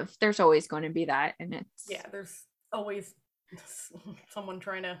kind of. There's always going to be that, and it's there's always someone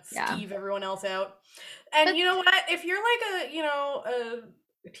trying to skeeve everyone else out. And you know what? If you're like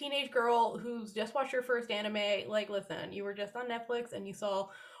a teenage girl who's just watched your first anime, like, listen, you were just on Netflix and you saw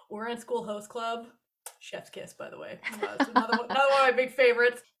We're in School Host Club. Chef's kiss, by the way. It's another one of my big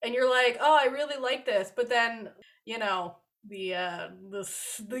favorites. And you're like, oh, I really like this. But then, you know, the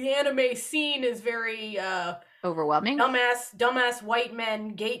anime scene is very overwhelming. Dumbass white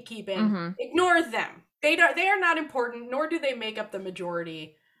men gatekeeping. Ignore them. They are not important, nor do they make up the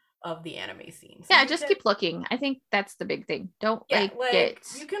majority of the anime scene. So just keep looking. I think that's the big thing. Don't you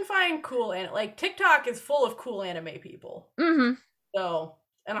can find cool and like TikTok is full of cool anime people. So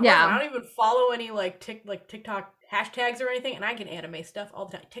and I don't even follow any like TikTok hashtags or anything, and I get anime stuff all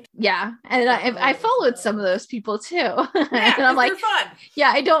the time. TikTok, and I followed some of those people too. Yeah, and I'm like, fun.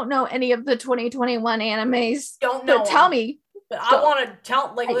 Yeah, I don't know any of the 2021 animes. Don't know. But tell me. But I want to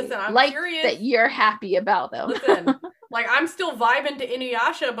tell. Like, listen, I'm like curious that you're happy about them. Listen, like, I'm still vibing to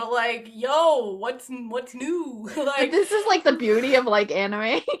Inuyasha, but like, yo, what's new? Like, this is like the beauty of like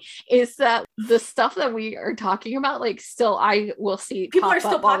anime is that the stuff that we are talking about, like, still I will see people pop are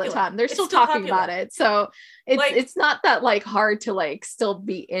still up popular. all the time. They're still talking popular. about it, so it's not that like hard to like still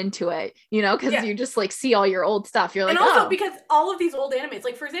be into it, you know, because you just like see all your old stuff. You're like, and also because all of these old animes,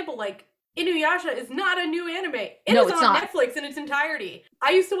 like for example, like Inuyasha is not a new anime. It is on Netflix in its entirety. I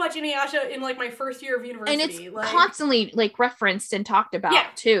used to watch Inuyasha in like my first year of university. And it's constantly like referenced and talked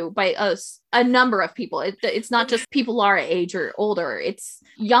about too by a number of people. It's not just people our age or older. It's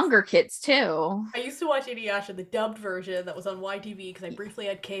younger kids too. I used to watch Inuyasha, the dubbed version that was on YTV, because I briefly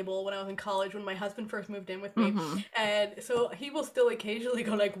had cable when I was in college when my husband first moved in with me. And so he will still occasionally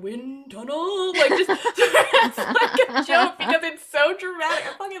go like, wind tunnel, like just it's like a joke because it's so dramatic.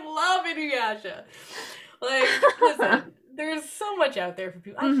 I fucking love Inuyasha. Like, listen, there's so much out there for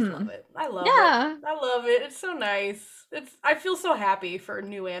people. I just love it. I love it. I love it. It's so nice. I feel so happy for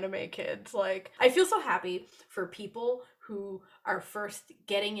new anime kids. Like, I feel so happy for people who are first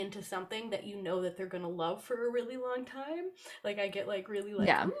getting into something that you know that they're gonna love for a really long time. Like, I get like really like, ooh,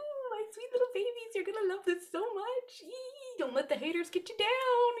 my sweet little babies, you're gonna love this so much. Eee, don't let the haters get you down.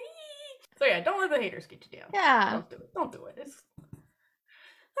 Eee. So yeah, don't let the haters get you down. Yeah. Don't do it. It's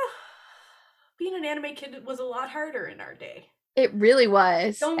being an anime kid was a lot harder in our day. It really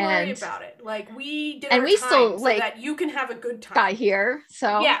was. Don't worry about it. Like, we did and our we time still so like that you can have a good time. Got here,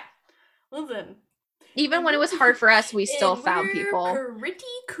 so yeah. Listen, even when it was hard for us, we still found people. Pretty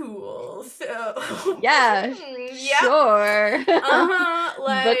cool. So yeah, sure.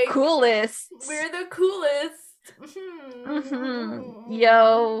 Like the coolest. We're the coolest.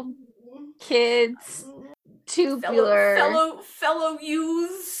 Yo, kids. tubular. Fellow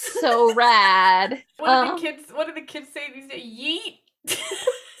yous. So rad. What do the kids say these days? Yeet.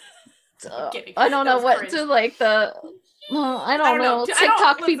 I don't know what cringe. To like the I don't know.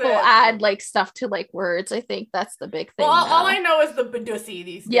 TikTok people add like stuff to like words. I think that's the big thing. Well, all I know is the badussy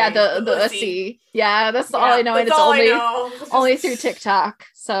these days. Yeah, the ussy. Yeah, that's all I know, and it's only through TikTok.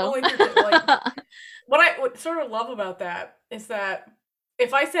 So what sort of love about that is that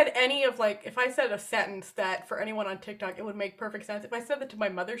if I said a sentence that for anyone on TikTok it would make perfect sense. If I said that to my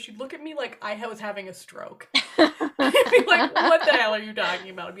mother, she'd look at me like I was having a stroke. I'd be like, "What the hell are you talking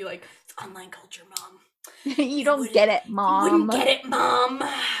about?" I'd be like, "It's online culture, Mom." You don't get it, Mom. You wouldn't get it, Mom.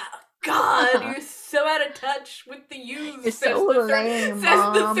 God, you're so out of touch with the youth. You're so lame,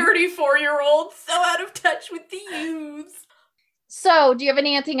 Mom. Says the 34-year-old, so out of touch with the youth. So, do you have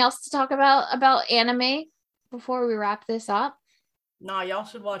anything else to talk about anime before we wrap this up? Nah, y'all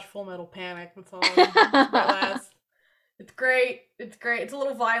should watch Full Metal Panic. That's all. It's great. It's great. It's a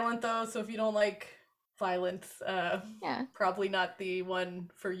little violent though, so if you don't like violence, probably not the one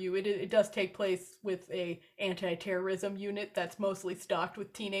for you. It does take place with a anti-terrorism unit that's mostly stocked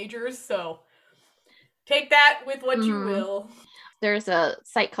with teenagers, so take that with what you will. There's a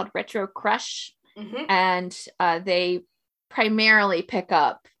site called Retro Crush, and they primarily pick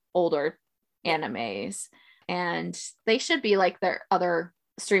up older animes, and they should be like their other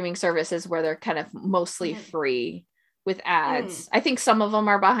streaming services where they're kind of mostly free with ads. I think some of them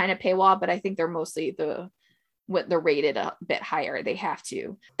are behind a paywall, but I think they're mostly they're rated a bit higher. They have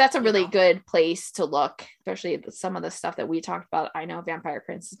to. That's a really good place to look, especially some of the stuff that we talked about. I know Vampire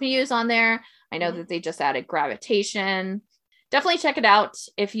Princess Miyu's on there. I know that they just added Gravitation. Definitely check it out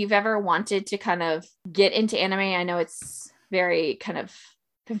if you've ever wanted to kind of get into anime. I know it's very kind of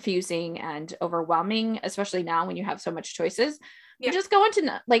confusing and overwhelming, especially now when you have so much choices. You just go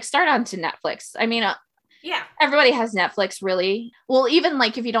into start onto Netflix. I mean, everybody has Netflix, really. Well, even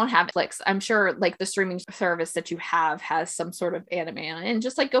like if you don't have Netflix, I'm sure like the streaming service that you have has some sort of anime on it, and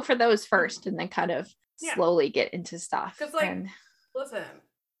just like go for those first and then kind of slowly get into stuff. Because listen,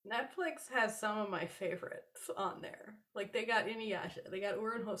 Netflix has some of my favorites on there. Like they got Inuyasha, they got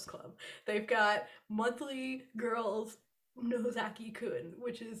Ouran Host Club, they've got Monthly Girls Nozaki-kun,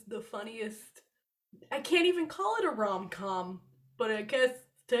 which is the funniest. I can't even call it a rom-com, but I guess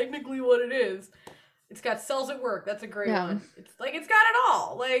technically what it is. It's got Cells at Work. That's a great one. It's got it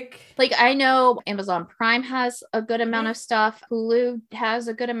all. Like I know Amazon Prime has a good amount of stuff. Hulu has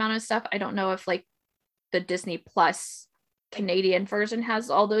a good amount of stuff. I don't know if like the Disney Plus Canadian version has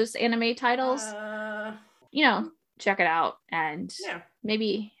all those anime titles. Check it out and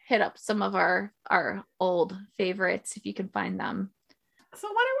maybe hit up some of our old favorites if you can find them. So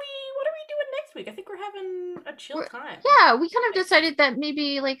what are we doing next week? I think we're having a chill time. Yeah, we kind of decided that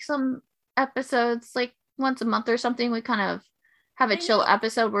maybe like some episodes like once a month or something, we kind of have a chill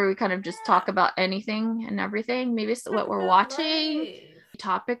episode where we kind of just talk about anything and everything, maybe what we're watching,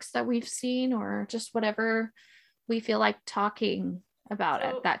 topics that we've seen, or just whatever we feel like talking about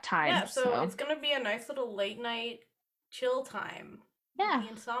at that time. So it's gonna be a nice little late night chill time. The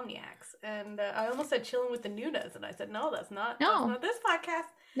Insomniacs. And I almost said chilling with the Nunas, and I said no, that's not this podcast.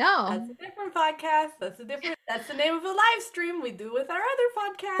 No, that's a different podcast. That's the name of a live stream we do with our other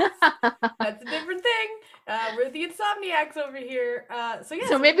podcast. That's a different thing. We're the Insomniacs over here.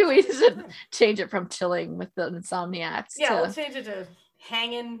 So maybe we should change it from chilling with the Insomniacs. We'll change it to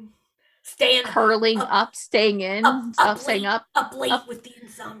hanging, curling up, staying in, staying up late with the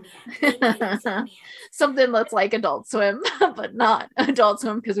Insomniacs. Something that's like Adult Swim, but not Adult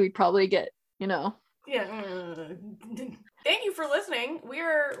Swim because we'd probably get, Thank you for listening.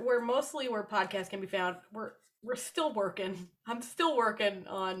 We're mostly where podcasts can be found. We're still working. I'm still working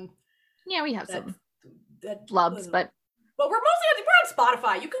on. Yeah, we have some flubs, but we're on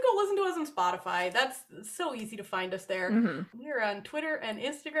Spotify. You can go listen to us on Spotify. That's so easy to find us there. We're on Twitter and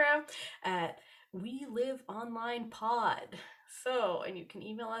Instagram at We Live Online Pod. So, and you can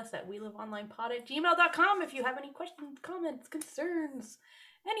email us at weliveonlinepod@gmail.com if you have any questions, comments, concerns,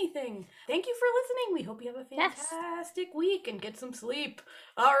 anything. Thank you for listening. We hope you have a fantastic week and get some sleep.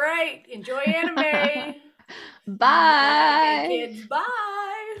 All right. Enjoy anime. Bye. Kids. Bye.